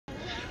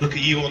Look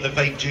at you on the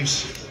vape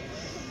juice.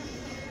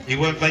 You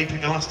weren't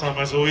vaping the last time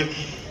I saw you.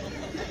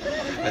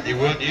 And you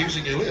weren't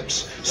using your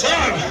lips. So!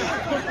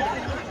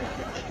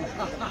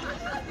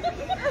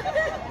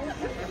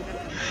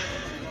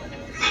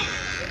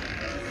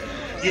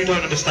 You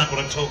don't understand what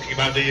I'm talking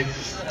about, do you?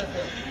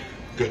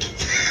 Good.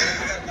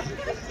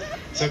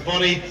 So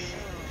body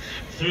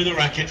through the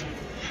racket.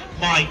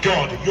 My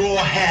God, your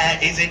hair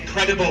is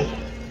incredible.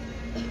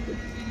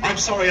 I'm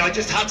sorry, I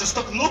just had to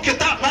stop. Look at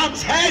that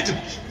man's head!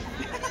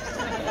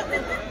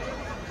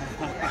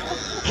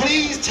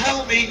 Please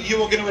tell me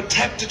you are going to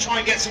attempt to try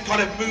and get some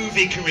kind of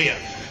movie career.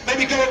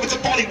 Maybe go over to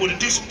Bollywood and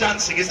do some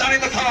dancing. Is that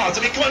in the cards?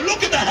 I mean, come on,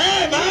 look at the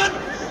hair, man!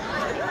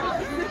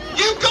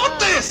 You got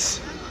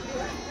this!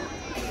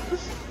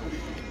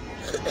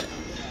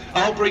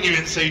 I'll bring you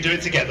in so you do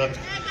it together.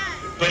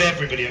 But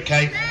everybody,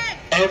 okay?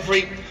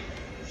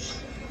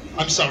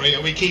 I'm sorry,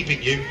 are we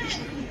keeping you?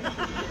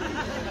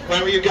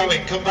 Where are you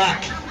going? Come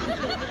back.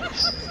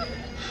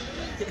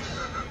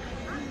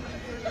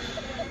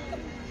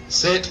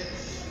 Sit.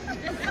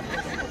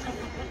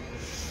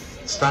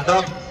 Stand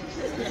up.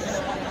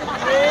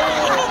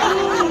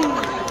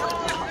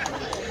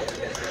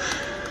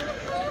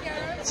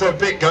 So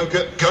big, go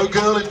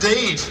girl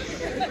indeed.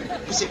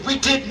 You see, we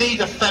did need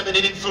a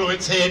feminine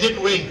influence here,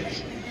 didn't we?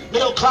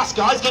 Middle class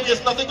guys giving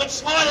us nothing but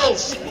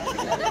smiles.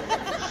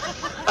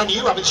 And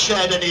you haven't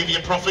shared any of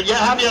your profit yet,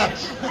 have you?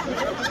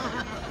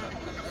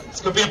 It's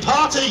going to be a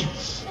party.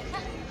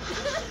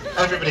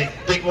 Everybody,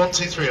 big 1,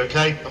 2, 3,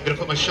 okay? I'm going to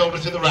put my shoulder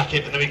through the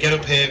racket and then we get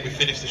up here and we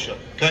finish the shot,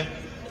 okay?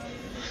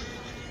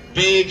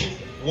 Big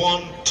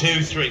 1,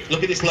 2, 3.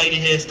 Look at this lady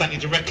here standing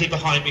directly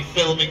behind me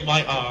filming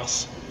my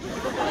arse.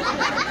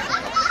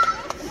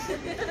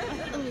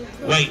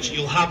 Wait,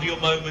 you'll have your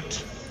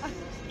moment.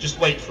 Just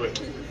wait for it.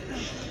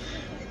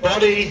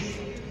 Body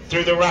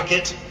through the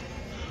racket.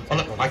 Oh,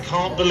 look, I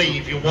can't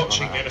believe you're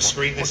watching me on a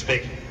screen this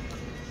big.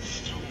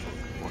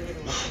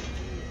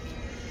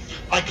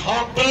 I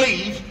can't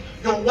believe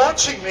you're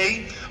watching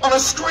me on a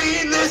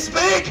screen this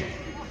big.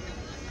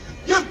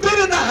 You've been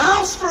in the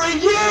house for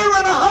 1.5 years.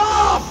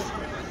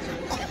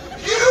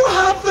 You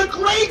have the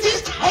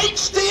greatest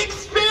HD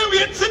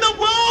experience in the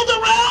world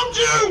around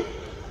you.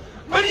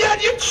 And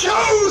yet you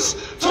chose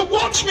to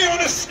watch me on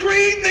a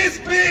screen this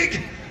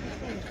big.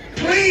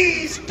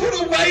 Please put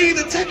away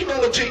the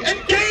technology.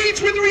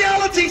 Engage with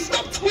reality.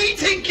 Stop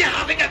tweeting you're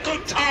having a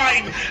good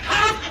time.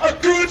 Have a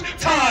good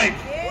time.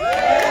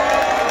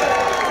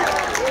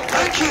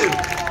 Thank you.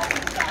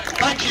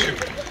 Thank you.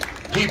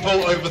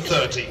 People over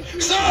 30.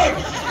 So,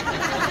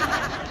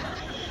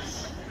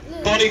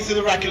 body through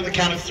the racket on the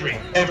count of 3.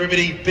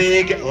 Everybody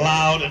big,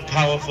 loud and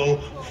powerful.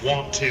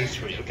 1, 2,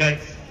 3, okay?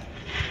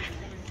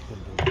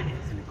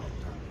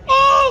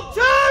 All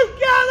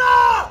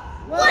together!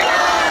 1,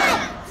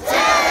 2,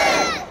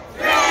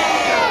 3!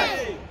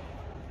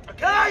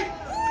 Okay?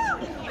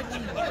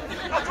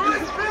 After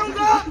this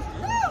build-up,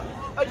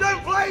 I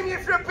don't blame you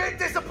if you're a bit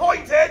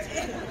disappointed.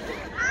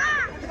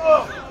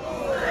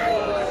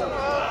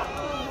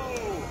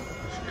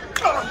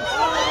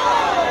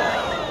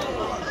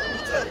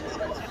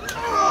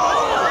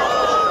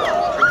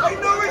 I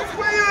know it's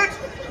weird.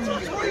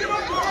 So you're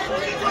not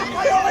happy,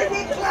 okay, I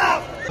will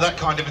clap. That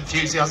kind of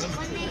enthusiasm.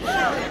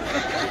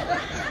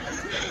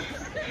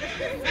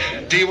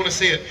 Do you want to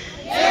see it?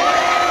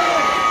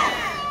 Yeah!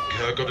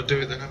 Okay, I've got to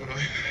do it then, haven't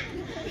I?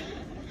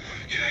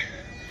 Okay.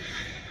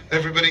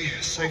 Everybody,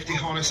 safety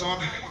harness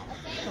on.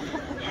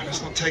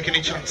 Let's not take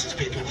any chances,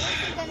 people.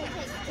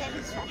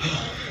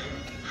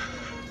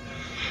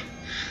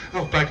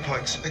 Oh,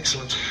 bagpipes,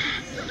 excellent.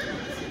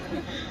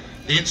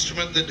 The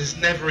instrument that is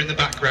never in the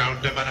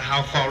background, no matter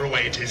how far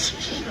away it is.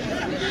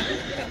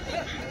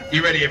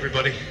 You ready,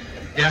 everybody?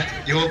 Yeah?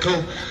 You all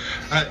cool?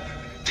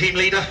 Team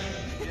leader?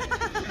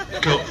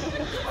 Cool.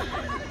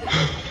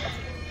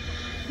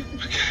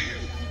 Okay.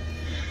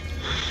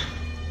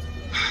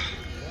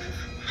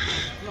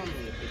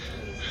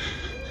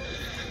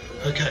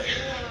 Okay.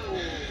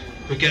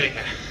 We're getting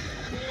there.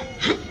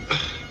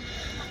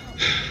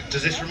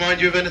 Does this remind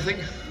you of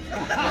anything?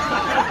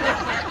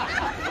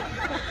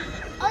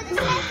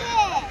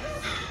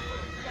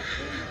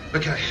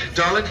 Okay,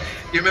 darling,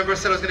 you remember I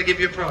said I was going to give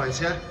you a prize,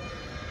 yeah?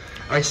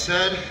 I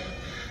said...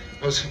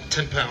 It was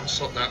 £10,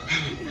 sod that.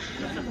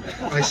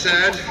 I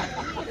said...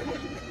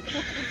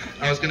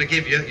 I was going to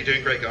give you... You're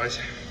doing great, guys.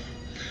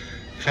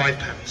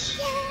 £5.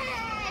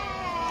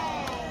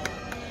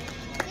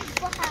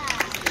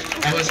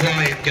 I was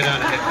lying, get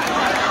out of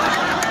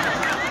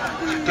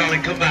here.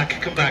 Darling, come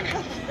back, come back.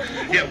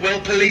 Yeah,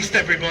 well policed,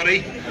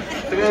 everybody.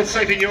 The world's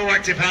safe in your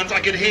active hands. I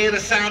can hear the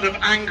sound of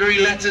angry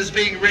letters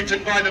being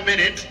written by the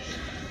minute.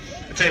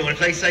 I tell you what, if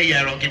they say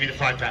yeah, I'll give you the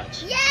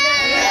 £5. Yeah!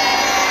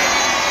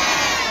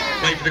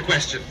 Wait for the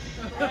question.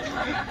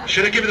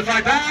 Should I give her the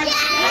 £5?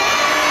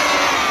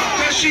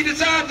 Yeah! Does she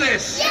deserve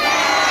this?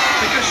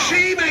 Yeah! Because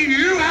she made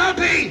you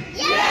happy!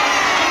 Yeah!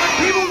 And when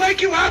people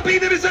make you happy,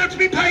 they deserve to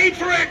be paid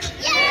for it!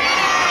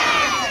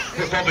 Yeah!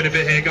 We're bobbing a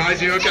bit here,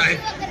 guys. Are you okay?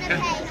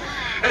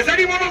 Has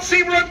anyone not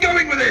seen where I'm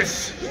going with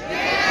this?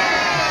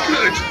 Yeah!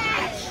 Good.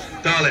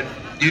 Darling,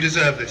 You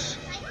deserve this.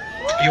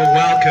 You're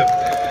welcome.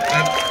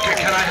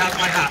 Can I have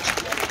my hat?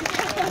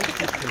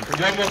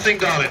 One more thing,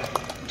 darling.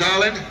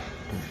 Darling,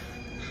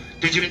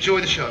 did you enjoy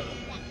the show?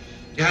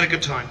 You had a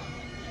good time?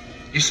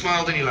 You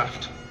smiled and you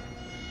laughed?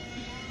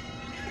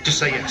 Just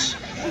say yes.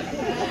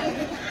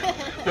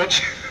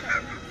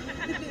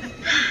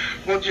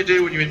 What do you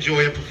do when you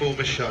enjoy a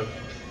performer's show?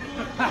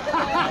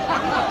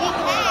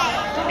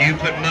 You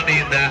put money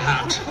in their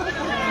hat.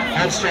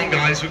 Hold strong,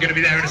 guys, we're going to be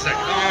there in a second.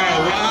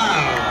 Oh,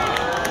 wow.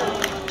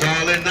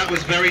 Darling, that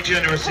was very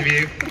generous of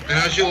you. And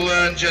as you'll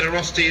learn,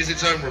 generosity is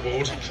its own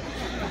reward.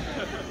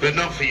 But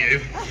not for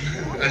you,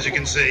 as you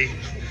can see.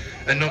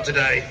 And not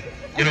today.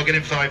 You're not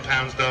getting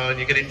 £5, darling,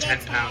 you're getting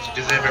 £10. You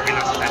deserve every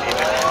last penny.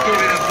 Give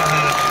it up for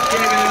her.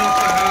 Give it up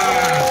for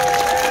her.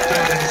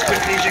 Darling, as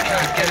quickly as you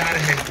can, get out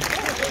of here.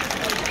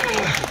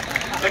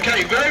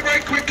 Okay, very,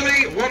 very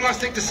quickly, one last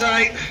thing to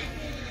say.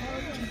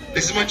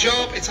 This is my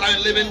job, it's how I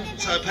live in,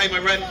 it's how I pay my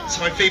rent, it's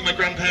how I feed my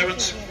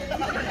grandparents.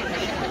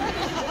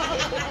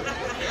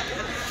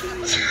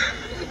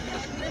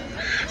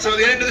 So at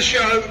the end of the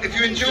show, if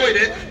you enjoyed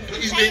it,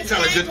 please be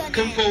intelligent,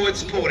 come forward,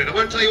 support it. I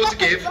won't tell you what to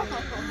give,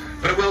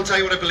 but I will tell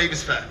you what I believe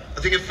is fair. I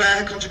think a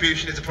fair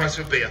contribution is the price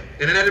of a beer.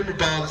 In an Edinburgh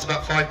bar, that's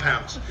about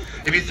 £5.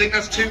 If you think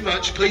that's too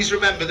much, please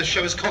remember the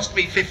show has cost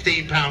me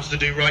 £15 to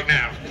do right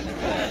now.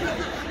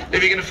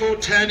 If you can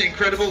afford 10,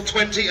 incredible.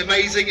 20,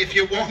 amazing. If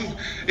you're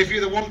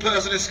the one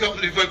person in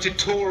Scotland who voted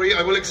Tory,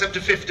 I will accept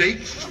a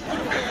 50.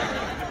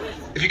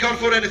 If you can't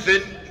afford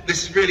anything,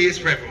 this really is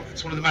for everyone.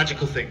 It's one of the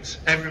magical things.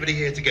 Everybody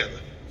here together,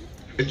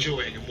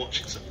 enjoying and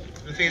watching something.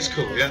 I think it's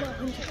cool, yeah?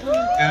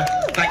 Yeah?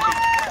 Thank you.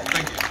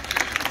 Thank you.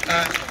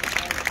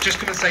 Just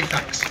come and say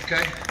thanks,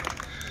 okay?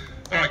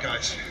 All right,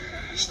 guys.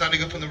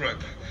 Standing up on the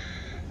rope.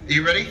 Are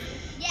you ready?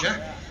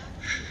 Yeah?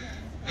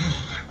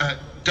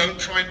 Don't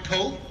try and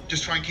pull,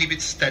 just try and keep it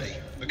steady,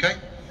 okay?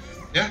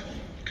 Yeah?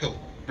 Cool.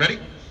 Ready?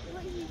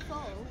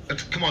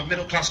 Come on,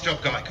 middle class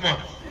job guy, come on.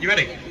 You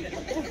ready?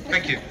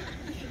 Thank you.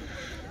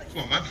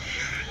 Come on, man.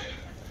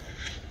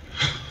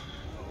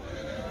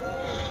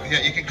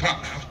 Yeah, you can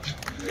clap now.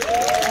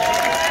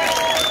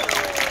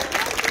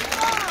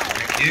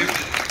 Thank you.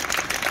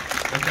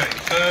 Okay,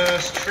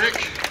 first trick.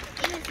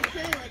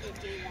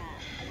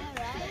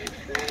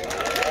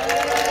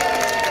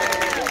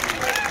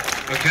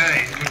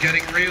 Okay, we're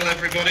getting real,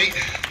 everybody.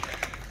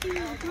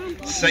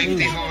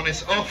 Safety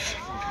harness off.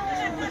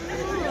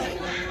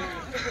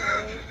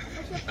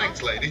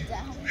 Thanks, lady.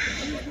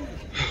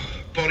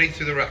 Body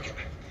through the racket.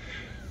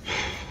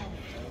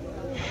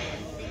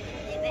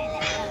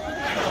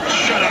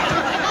 Shut up.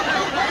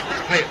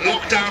 Hey,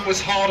 lockdown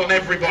was hard on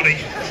everybody.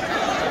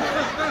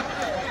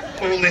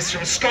 All this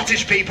from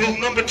Scottish people,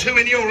 #2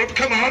 in Europe,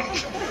 come on.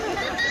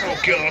 Oh,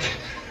 God.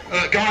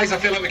 Guys, I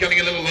feel like we're getting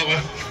a little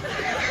lower.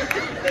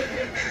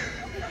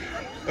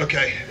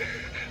 Okay,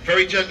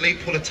 very gently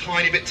pull a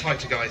tiny bit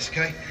tighter, guys,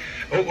 okay?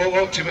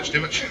 Oh, too much.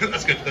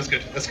 That's good.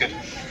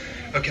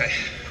 Okay.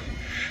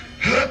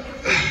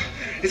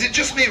 Is it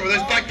just me, or are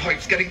those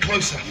bagpipes getting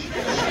closer?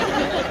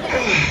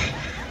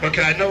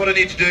 Okay, I know what I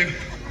need to do.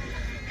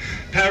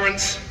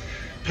 Parents,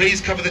 please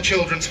cover the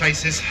children's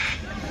faces.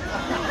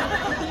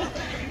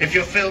 If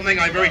you're filming,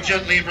 I very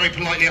gently and very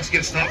politely ask you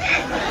to stop.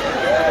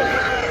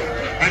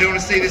 I don't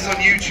want to see this on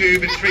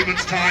YouTube in 3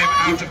 months' time,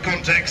 out of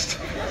context.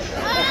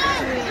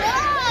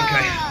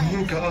 Okay.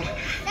 Oh God,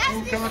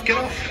 get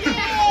off. Oh,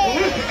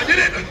 I did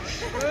it.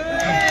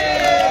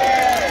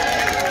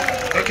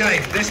 Okay,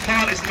 this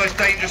part is the most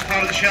dangerous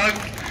part of the show.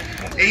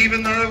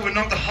 Even though we're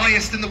not the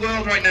highest in the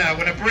world right now,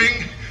 when I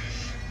bring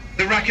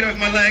the racket over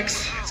my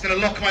legs, it's going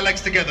to lock my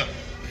legs together.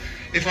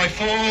 If I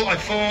fall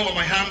on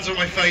my hands or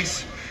my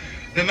face.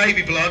 There may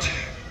be blood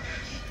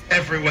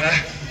everywhere.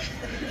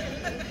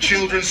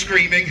 Children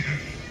screaming.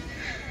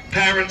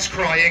 Parents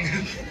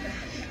crying.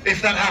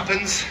 If that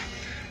happens,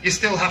 you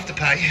still have to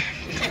pay.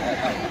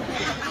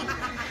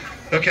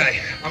 Okay,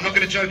 I'm not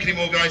going to joke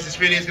anymore, guys. This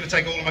really is going to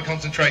take all of my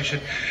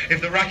concentration.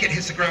 If the racket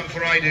hits the ground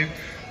before I do,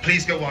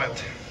 please go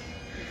wild.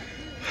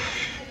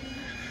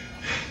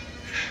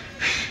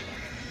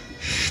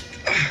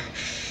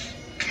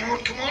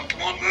 Come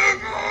on,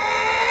 move!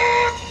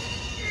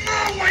 No,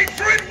 wait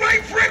for it, no!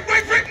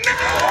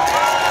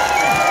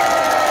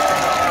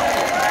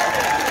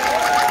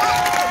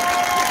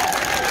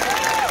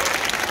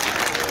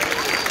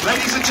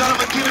 Ladies and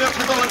gentlemen, give it up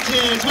for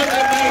volunteers. We're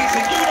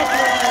amazing,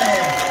 beautiful!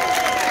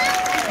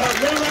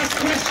 One last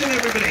question,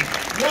 everybody.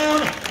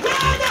 Where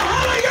the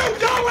hell are you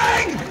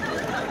going?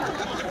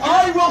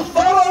 I will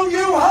follow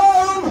you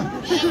home!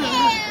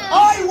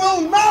 I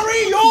will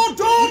marry your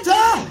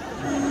daughter!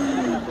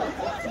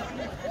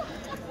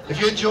 If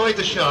you enjoyed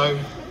the show,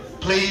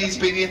 please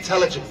be the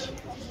intelligent,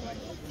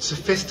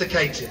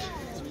 sophisticated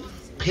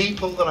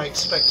people that I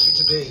expect you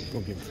to be.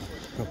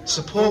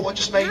 Support what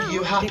just made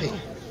you happy.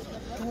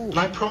 And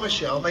I promise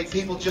you, I'll make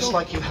people just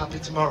like you happy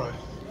tomorrow.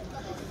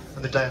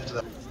 And the day after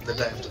that, and the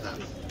day after that.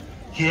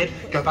 Kid,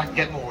 go back and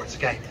get more, it's a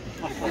game.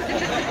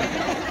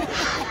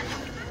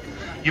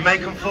 You may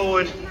come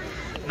forward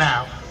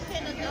now.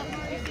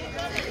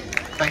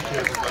 Thank you,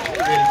 everybody.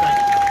 Really,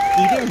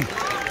 thank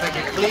you. Thank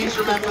you. Please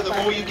remember, the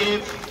more you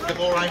give, the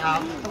more I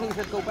have. I think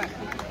we should go back.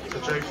 It's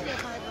the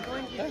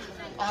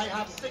truth. I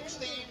have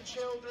 16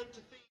 children to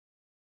feed.